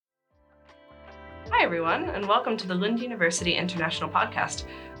Hi everyone, and welcome to the Lund University International Podcast.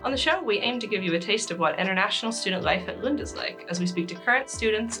 On the show, we aim to give you a taste of what international student life at Lund is like as we speak to current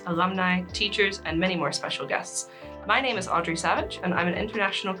students, alumni, teachers, and many more special guests. My name is Audrey Savage, and I'm an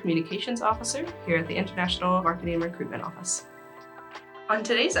International Communications Officer here at the International Marketing and Recruitment Office. On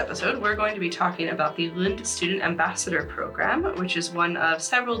today's episode, we're going to be talking about the Lund Student Ambassador Program, which is one of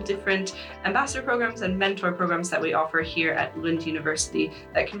several different ambassador programs and mentor programs that we offer here at Lund University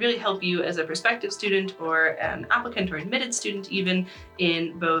that can really help you as a prospective student or an applicant or admitted student even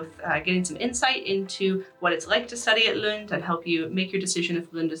in both getting some insight into what it's like to study at Lund and help you make your decision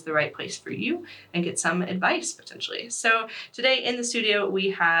if Lund is the right place for you and get some advice potentially. So today in the studio, we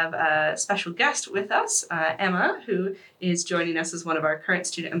have a special guest with us, Emma, who is joining us as one of our current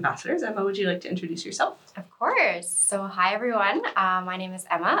student ambassadors. Emma, would you like to introduce yourself? Of course. So hi, everyone. My name is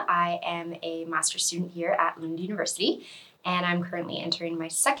Emma. I am a master's student here at Lund University, and I'm currently entering my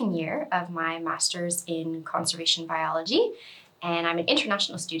second year of my master's in conservation biology, and I'm an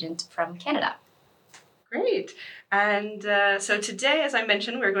international student from Canada. Great. And so today, as I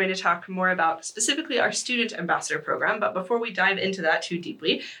mentioned, we're going to talk more about specifically our student ambassador program. But before we dive into that too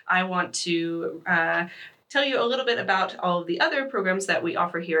deeply, I want to tell you a little bit about all of the other programs that we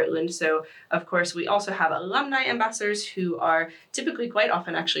offer here at Lund. So, of course, we also have alumni ambassadors who are typically quite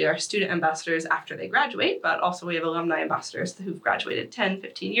often actually our student ambassadors after they graduate, but also we have alumni ambassadors who've graduated 10,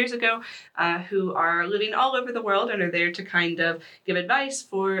 15 years ago, who are living all over the world and are there to kind of give advice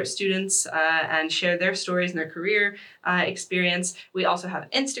for students and share their stories and their career experience. We also have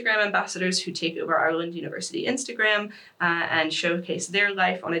Instagram ambassadors who take over our Lund University Instagram and showcase their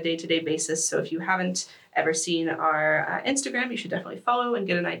life on a day-to-day basis. So if you haven't ever seen our Instagram, you should definitely follow and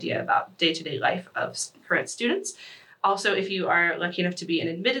get an idea about day-to-day life of current students. Also, if you are lucky enough to be an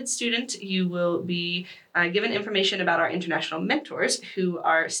admitted student, you will be given information about our international mentors, who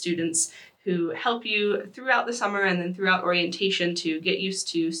are students who help you throughout the summer and then throughout orientation to get used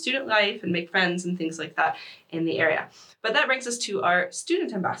to student life and make friends and things like that in the area. But that brings us to our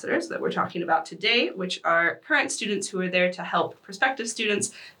student ambassadors that we're talking about today, which are current students who are there to help prospective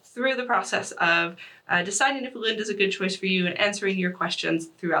students through the process of deciding if Lund is a good choice for you and answering your questions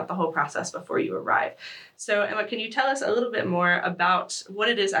throughout the whole process before you arrive. So Emma, can you tell us a little bit more about what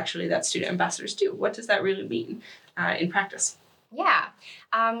it is actually that student ambassadors do? What does that really mean in practice? Yeah.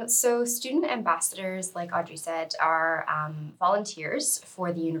 So student ambassadors, like Audrey said, are volunteers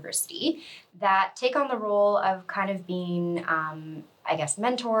for the university that take on the role of kind of being,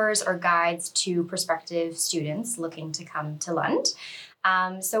 mentors or guides to prospective students looking to come to Lund.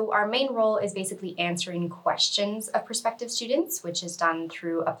 So our main role is basically answering questions of prospective students, which is done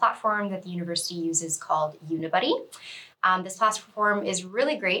through a platform that the university uses called Unibuddy. This platform is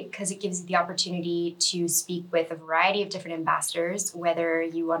really great because it gives you the opportunity to speak with a variety of different ambassadors, whether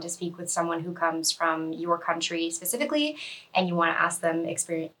you want to speak with someone who comes from your country specifically and you want to ask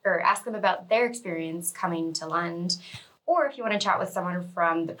them about their experience coming to Lund, or if you want to chat with someone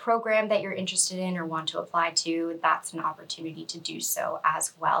from the program that you're interested in or want to apply to, that's an opportunity to do so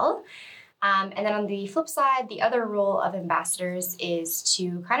as well. And then on the flip side, the other role of ambassadors is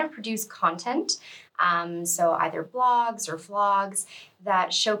to kind of produce content. So either blogs or vlogs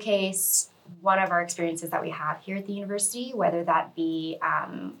that showcase one of our experiences that we have here at the university, whether that be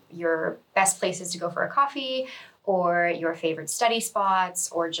your best places to go for a coffee or your favorite study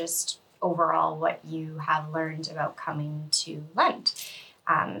spots or just overall what you have learned about coming to Lund.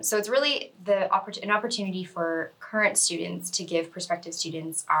 So it's really an opportunity for current students to give prospective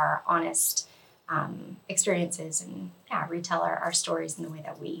students our honest experiences and retell our stories in the way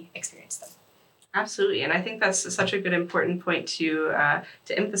that we experience them. Absolutely, and I think that's such a good important point to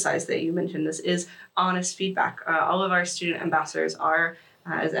emphasize that you mentioned. This is honest feedback. All of our student ambassadors are,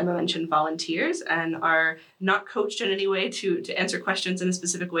 as Emma mentioned, volunteers and are not coached in any way to answer questions in a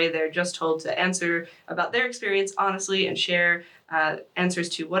specific way. They're just told to answer about their experience honestly and share answers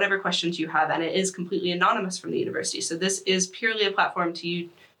to whatever questions you have, and it is completely anonymous from the university. So this is purely a platform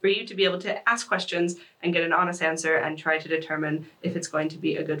for you to be able to ask questions and get an honest answer and try to determine if it's going to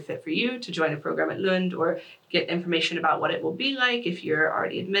be a good fit for you to join a program at Lund or get information about what it will be like if you're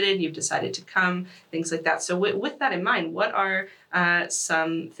already admitted, you've decided to come, things like that. So with that in mind, what are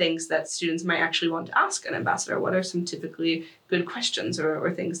some things that students might actually want to ask an ambassador? What are some typically good questions or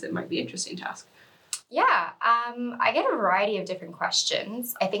things that might be interesting to ask? Yeah, I get a variety of different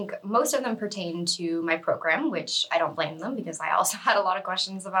questions. I think most of them pertain to my program, which I don't blame them because I also had a lot of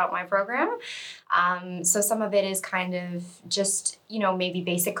questions about my program. So some of it is kind of just, maybe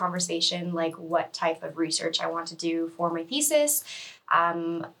basic conversation, like what type of research I want to do for my thesis.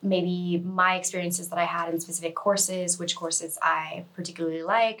 maybe my experiences that I had in specific courses, which courses I particularly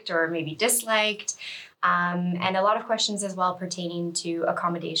liked or maybe disliked. And a lot of questions as well pertaining to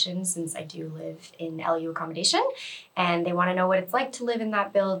accommodation, since I do live in LU accommodation, and they want to know what it's like to live in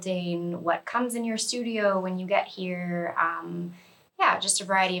that building, what comes in your studio when you get here. Just a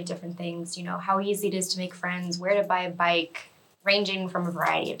variety of different things, how easy it is to make friends, where to buy a bike, ranging from a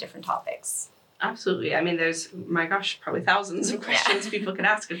variety of different topics. Absolutely. I mean, there's, my gosh, probably thousands of questions people can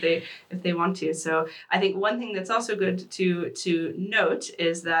ask if they want to. So I think one thing that's also good to note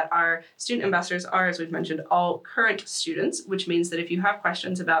is that our student ambassadors are, as we've mentioned, all current students, which means that if you have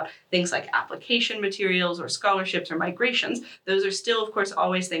questions about things like application materials or scholarships or migrations, those are still, of course,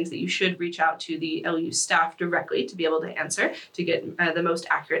 always things that you should reach out to the LU staff directly to be able to answer, to get the most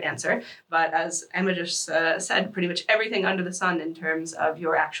accurate answer. But as Emma just said, pretty much everything under the sun in terms of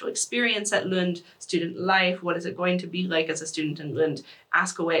your actual experience at Lund, student life, what is it going to be like as a student in Lund?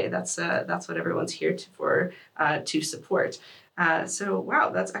 Ask away. That's what everyone's here to support. So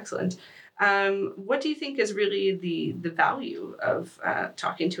wow, that's excellent. What do you think is really the value of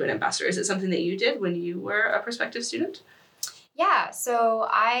talking to an ambassador? Is it something that you did when you were a prospective student? Yeah, so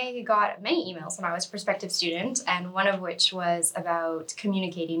I got many emails when I was a prospective student, and one of which was about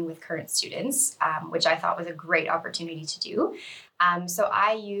communicating with current students, which I thought was a great opportunity to do. So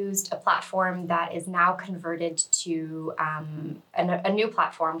I used a platform that is now converted to a new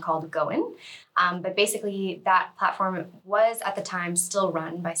platform called Goin. But basically, that platform was at the time still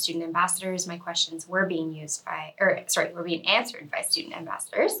run by student ambassadors. My questions were being answered by student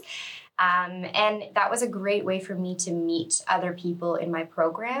ambassadors. And that was a great way for me to meet other people in my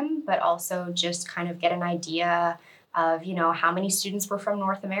program, but also just kind of get an idea of, how many students were from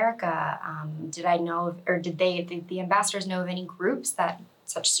North America. Did I know, or did the ambassadors know of any groups that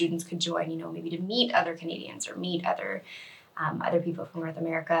such students could join, maybe to meet other Canadians or meet other people from North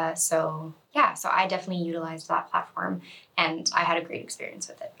America. So I definitely utilized that platform, and I had a great experience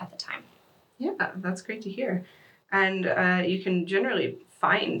with it at the time. Yeah, that's great to hear. And you can generally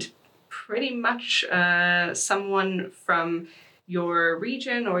find pretty much someone from your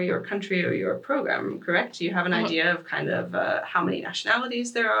region or your country or your program, correct? Do you have an idea of kind of how many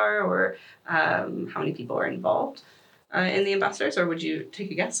nationalities there are, or how many people are involved in the ambassadors, or would you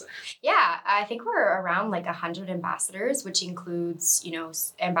take a guess? Yeah, I think we're around like 100 ambassadors, which includes,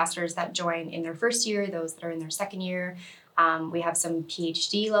 ambassadors that join in their first year, those that are in their second year. We have some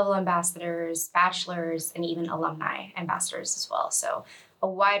PhD level ambassadors, bachelors, and even alumni ambassadors as well. So a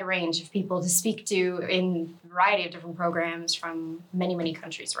wide range of people to speak to in a variety of different programs from many, many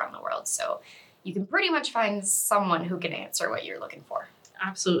countries around the world. So you can pretty much find someone who can answer what you're looking for.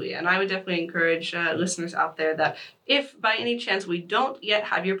 Absolutely. And I would definitely encourage listeners out there that if by any chance we don't yet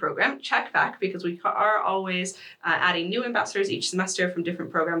have your program, check back, because we are always adding new ambassadors each semester from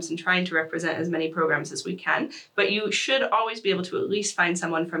different programs and trying to represent as many programs as we can. But you should always be able to at least find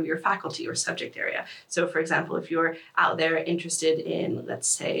someone from your faculty or subject area. So for example, if you're out there interested in, let's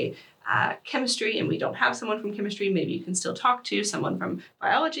say, chemistry, and we don't have someone from chemistry, maybe you can still talk to someone from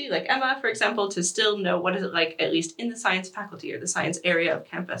biology, like Emma, for example, to still know what is it like, at least in the science faculty or the science area of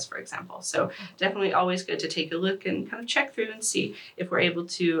campus, for example. So definitely always good to take a look and kind of check through and see if we're able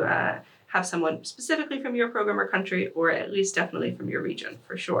to have someone specifically from your program or country, or at least definitely from your region,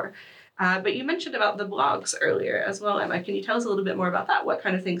 for sure. But you mentioned about the blogs earlier as well, Emma. Can you tell us a little bit more about that? What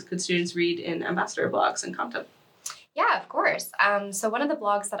kind of things could students read in ambassador blogs and content? Yeah, of course. So one of the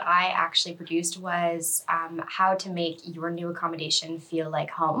blogs that I actually produced was how to make your new accommodation feel like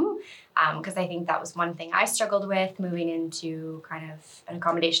home, because I think that was one thing I struggled with moving into kind of an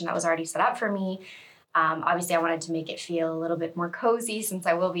accommodation that was already set up for me. Obviously, I wanted to make it feel a little bit more cozy since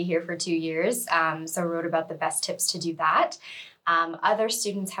I will be here for 2 years. So I wrote about the best tips to do that. Other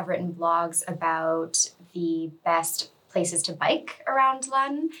students have written blogs about the best places to bike around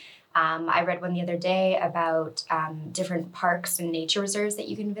Lund. I read one the other day about different parks and nature reserves that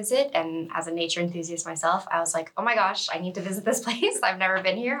you can visit. And as a nature enthusiast myself, I was like, oh my gosh, I need to visit this place. I've never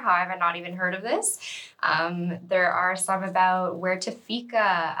been here. How have I not even heard of this? There are some about where to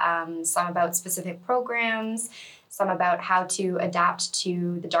fika, some about specific programs, some about how to adapt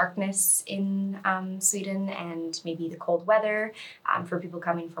to the darkness in Sweden and maybe the cold weather for people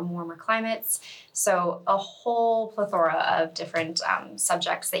coming from warmer climates. So a whole plethora of different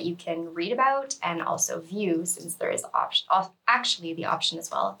subjects that you can read about and also view, since there is actually the option as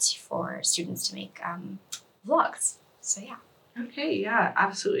well for students to make vlogs. So yeah. Okay, yeah,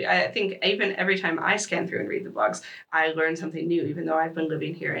 absolutely. I think even every time I scan through and read the blogs, I learn something new. Even though I've been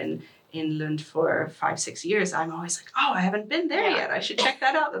living here in Lund for 5, 6 years, I'm always like, oh, I haven't been there yet. I should check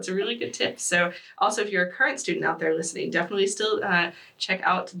that out. That's a really good tip. So also, if you're a current student out there listening, definitely still check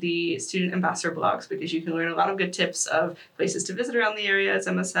out the student ambassador blogs, because you can learn a lot of good tips of places to visit around the area, as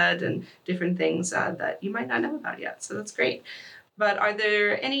Emma said, and different things that you might not know about yet. So that's great. But are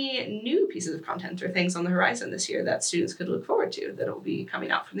there any new pieces of content or things on the horizon this year that students could look forward to that will be coming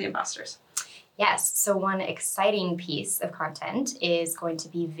out from the ambassadors? Yes, so one exciting piece of content is going to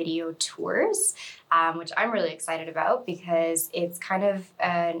be video tours, which I'm really excited about because it's kind of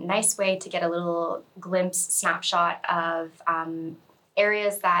a nice way to get a little snapshot of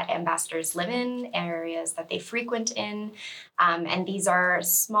areas that ambassadors live in, areas that they frequent in. And these are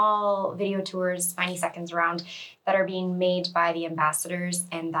small video tours, 90 seconds around, that are being made by the ambassadors,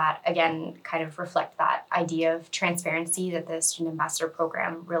 and that, again, kind of reflect that idea of transparency that the Student Ambassador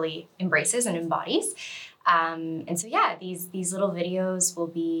Program really embraces and embodies. And so, yeah, these little videos will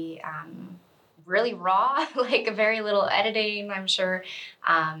be really raw, like very little editing, I'm sure.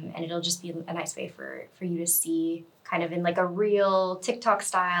 And it'll just be a nice way for you to see, kind of in like a real TikTok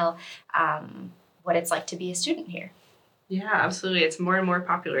style, what it's like to be a student here. Yeah, absolutely. It's more and more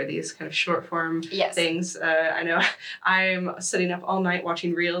popular, these kind of short form things. I know I'm sitting up all night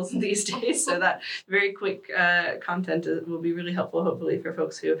watching reels these days, so that very quick content will be really helpful, hopefully, for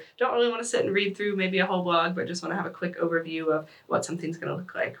folks who don't really want to sit and read through maybe a whole blog, but just want to have a quick overview of what something's going to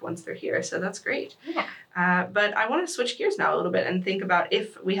look like once they're here. So that's great. Yeah. But I want to switch gears now a little bit and think about,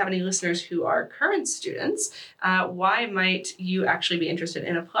 if we have any listeners who are current students, why might you actually be interested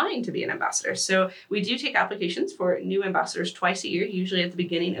in applying to be an ambassador? So we do take applications for new ambassadors twice a year, usually at the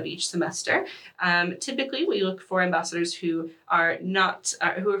beginning of each semester. Typically, we look for ambassadors who are not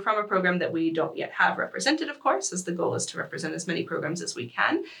who are from a program that we don't yet have represented, of course, as the goal is to represent as many programs as we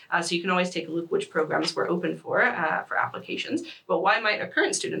can. So you can always take a look which programs we're open for applications. But why might a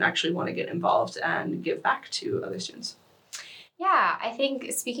current student actually want to get involved and give back to other students? Yeah, I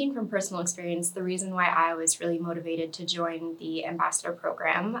think, speaking from personal experience, the reason why I was really motivated to join the ambassador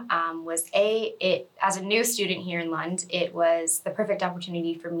program was it, as a new student here in Lund, it was the perfect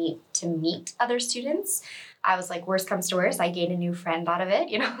opportunity for me to meet other students. I was like, worst comes to worst, I gained a new friend out of it,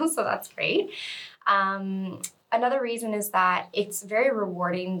 so that's great. Another reason is that it's very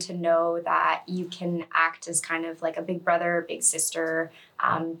rewarding to know that you can act as kind of like a big brother, big sister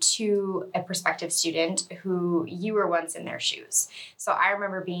to a prospective student who you were once in their shoes. So I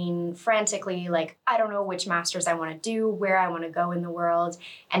remember being frantically like, I don't know which master's I want to do, where I want to go in the world,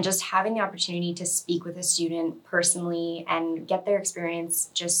 and just having the opportunity to speak with a student personally and get their experience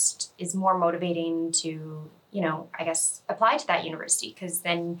just is more motivating to, I guess, apply to that university, because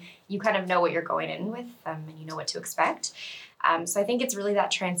then you kind of know what you're going in with and you know what to expect. So I think it's really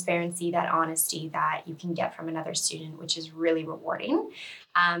that transparency, that honesty that you can get from another student, which is really rewarding.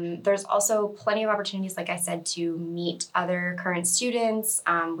 There's also plenty of opportunities, like I said, to meet other current students.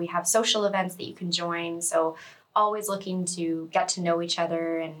 We have social events that you can join. So always looking to get to know each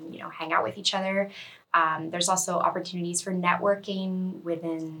other and, hang out with each other. There's also opportunities for networking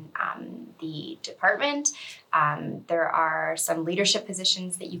within the department. There are some leadership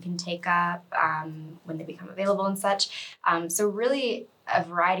positions that you can take up when they become available and such. So really a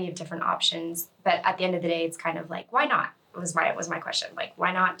variety of different options. But at the end of the day, it's kind of like, why not? Was my question. Like,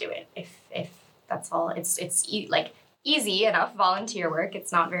 why not do it? If that's all, it's easy enough volunteer work.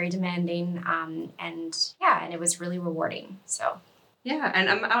 It's not very demanding. And it was really rewarding. So. Yeah, and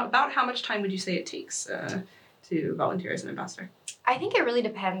about how much time would you say it takes to volunteer as an ambassador? I think it really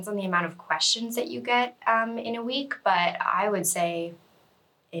depends on the amount of questions that you get in a week, but I would say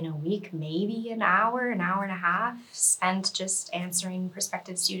in a week, maybe an hour and a half spent just answering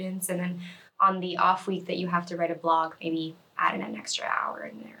prospective students, and then on the off week that you have to write a blog, maybe add in an extra hour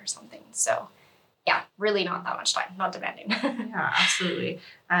in there or something. So yeah, really not that much time, not demanding. Yeah, absolutely.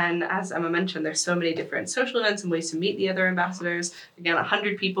 And as Emma mentioned, there's so many different social events and ways to meet the other ambassadors. Again,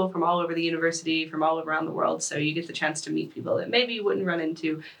 100 people from all over the university, from all around the world. So you get the chance to meet people that maybe you wouldn't run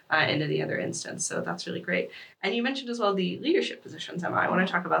into in any other instance. So that's really great. And you mentioned as well the leadership positions, Emma. I want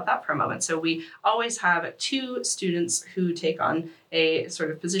to talk about that for a moment. So we always have 2 students who take on a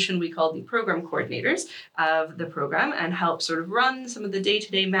sort of position we call the program coordinators of the program and help sort of run some of the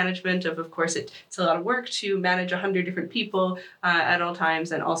day-to-day management of course, it's a lot of work to manage 100 different people at all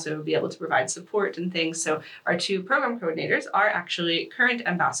times and also be able to provide support and things. So our two program coordinators are actually current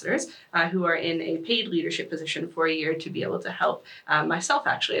ambassadors who are in a paid leadership position for a year to be able to help myself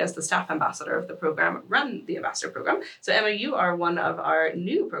actually as the staff ambassador of the program run the ambassador program. So Emma, you are one of our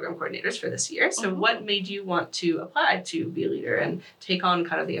new program coordinators for this year. So what made you want to apply to be a leader and take on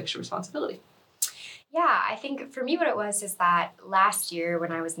kind of the extra responsibility? Yeah, I think for me what it was is that last year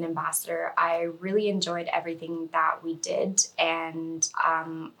when I was an ambassador, I really enjoyed everything that we did. And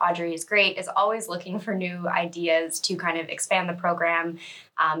Audrey is great, is always looking for new ideas to kind of expand the program,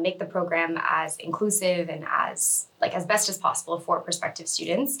 make the program as inclusive and as best as possible for prospective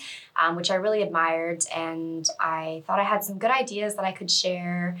students, which I really admired. And I thought I had some good ideas that I could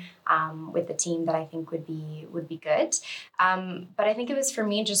share with the team that I think would be good. But I think it was for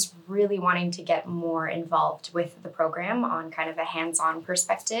me just really wanting to get more involved with the program on kind of a hands-on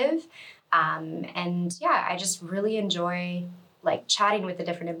perspective. And yeah, I just really enjoy chatting with the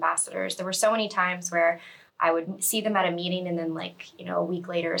different ambassadors. There were so many times where I would see them at a meeting and then a week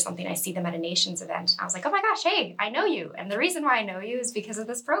later or something, I see them at a nations event. I was like, oh my gosh, hey, I know you. And the reason why I know you is because of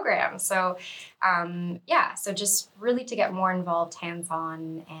this program. So so just really to get more involved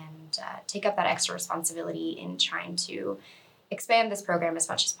hands-on and take up that extra responsibility in trying to expand this program as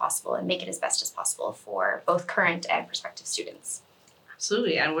much as possible and make it as best as possible for both current and prospective students.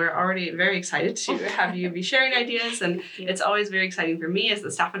 Absolutely, and we're already very excited to have you be sharing ideas, and it's always very exciting for me as the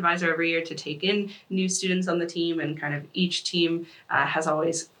staff advisor every year to take in new students on the team, and kind of each team has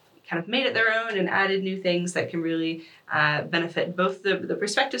always kind of made it their own and added new things that can really benefit both the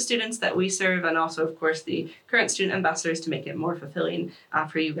prospective students that we serve and also, of course, the current student ambassadors to make it more fulfilling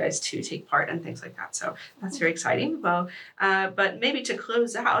for you guys to take part and things like that. So that's very exciting. Well, but maybe to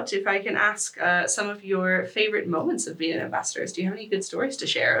close out, if I can ask some of your favorite moments of being an ambassador. Do you have any good stories to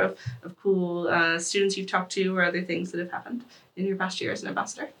share of cool students you've talked to or other things that have happened in your past year as an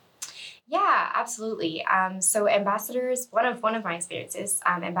ambassador? Yeah, absolutely. So ambassadors, one of my experiences,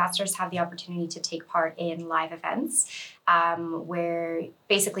 ambassadors have the opportunity to take part in live events where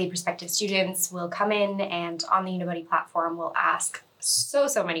basically prospective students will come in and on the Unibuddy platform will ask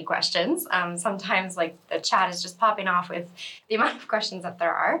so many questions. Sometimes the chat is just popping off with the amount of questions that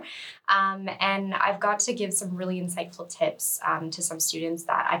there are. And I've got to give some really insightful tips to some students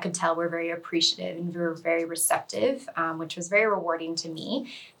that I could tell were very appreciative and were very receptive, which was very rewarding to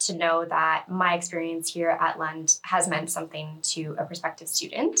me to know that my experience here at Lund has meant something to a prospective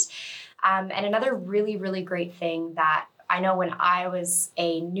student. And another really, really great thing that I know when I was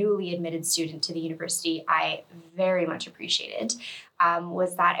a newly admitted student to the university, I very much appreciated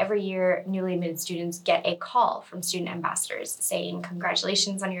was that every year newly admitted students get a call from student ambassadors saying,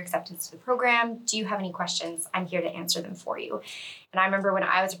 congratulations on your acceptance to the program. Do you have any questions? I'm here to answer them for you. And I remember when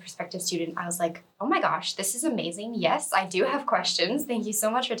I was a prospective student, I was like, oh my gosh, this is amazing. Yes, I do have questions. Thank you so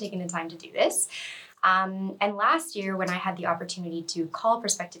much for taking the time to do this. And last year, when I had the opportunity to call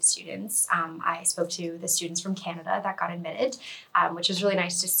prospective students, I spoke to the students from Canada that got admitted, which was really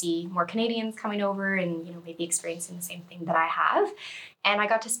nice to see more Canadians coming over and maybe experiencing the same thing that I have. And I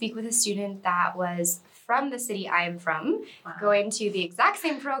got to speak with a student that was from the city I am from, wow, going to the exact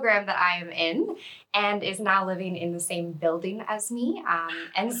same program that I am in, and is now living in the same building as me.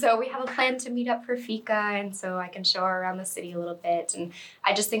 And so we have a plan to meet up for fika, and so I can show her around the city a little bit. And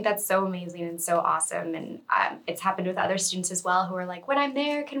I just think that's so amazing and so awesome. And it's happened with other students as well who are like, when I'm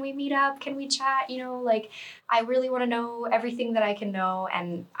there, can we meet up? Can we chat? I really want to know everything that I can know.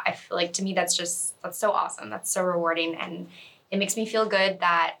 And I feel like to me, that's so awesome. That's so rewarding. And it makes me feel good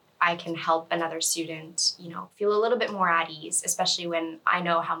that I can help another student, feel a little bit more at ease, especially when I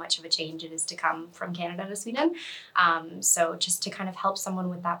know how much of a change it is to come from Canada to Sweden. So just to kind of help someone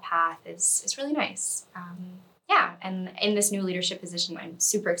with that path is really nice. And in this new leadership position, I'm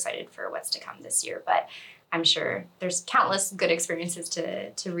super excited for what's to come this year, but I'm sure there's countless good experiences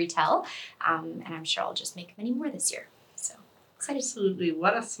to retell, and I'm sure I'll just make many more this year. So excited. Absolutely.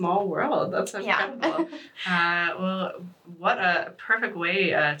 What a small world. That's incredible. Well, what a perfect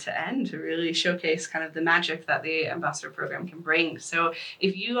way to end, to really showcase kind of the magic that the ambassador program can bring. So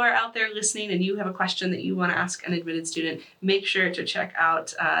if you are out there listening and you have a question that you want to ask an admitted student, make sure to check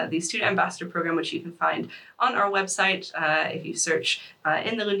out the student ambassador program, which you can find on our website. If you search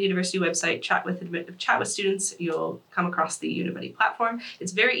in the Lund University website, chat with students, you'll come across the Unibuddy platform.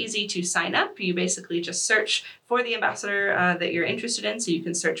 It's very easy to sign up. You basically just search for the ambassador that you're interested in. So you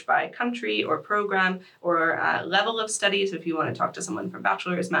can search by country or program or level of studies if you want to talk to someone from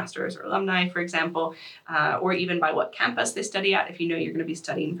bachelor's, master's, or alumni, for example, or even by what campus they study at. If you know you're going to be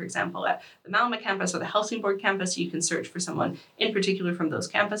studying, for example, at the Malmö campus or the Helsingborg campus, you can search for someone in particular from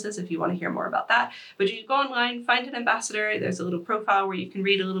those campuses if you want to hear more about that. But you go online, find an ambassador, there's a little profile where you can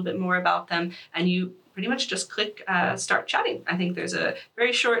read a little bit more about them, and you pretty much just click start chatting. I think there's a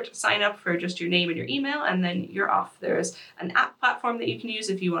very short sign up for just your name and your email, and then you're off. There's an app platform that you can use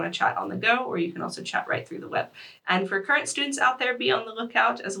if you want to chat on the go, or you can also chat right through the web. And for current students out there, be on the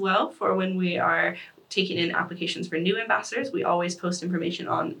lookout as well for when we are taking in applications for new ambassadors. We always post information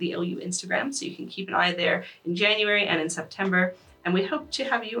on the LU Instagram, so you can keep an eye there in January and in September. And we hope to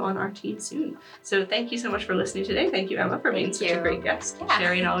have you on our team soon. So thank you so much for listening today. Thank you, Emma, for being such a great guest,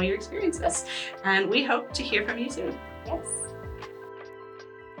 sharing all your experiences. And we hope to hear from you soon. Yes.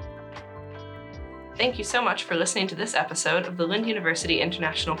 Thank you so much for listening to this episode of the Lund University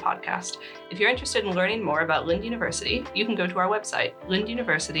International Podcast. If you're interested in learning more about Lund University, you can go to our website,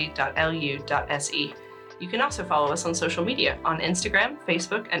 lunduniversity.lu.se. You can also follow us on social media on Instagram,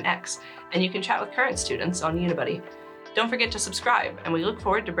 Facebook, and X, and you can chat with current students on Unibuddy. Don't forget to subscribe, and we look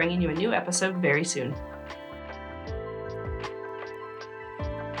forward to bringing you a new episode very soon.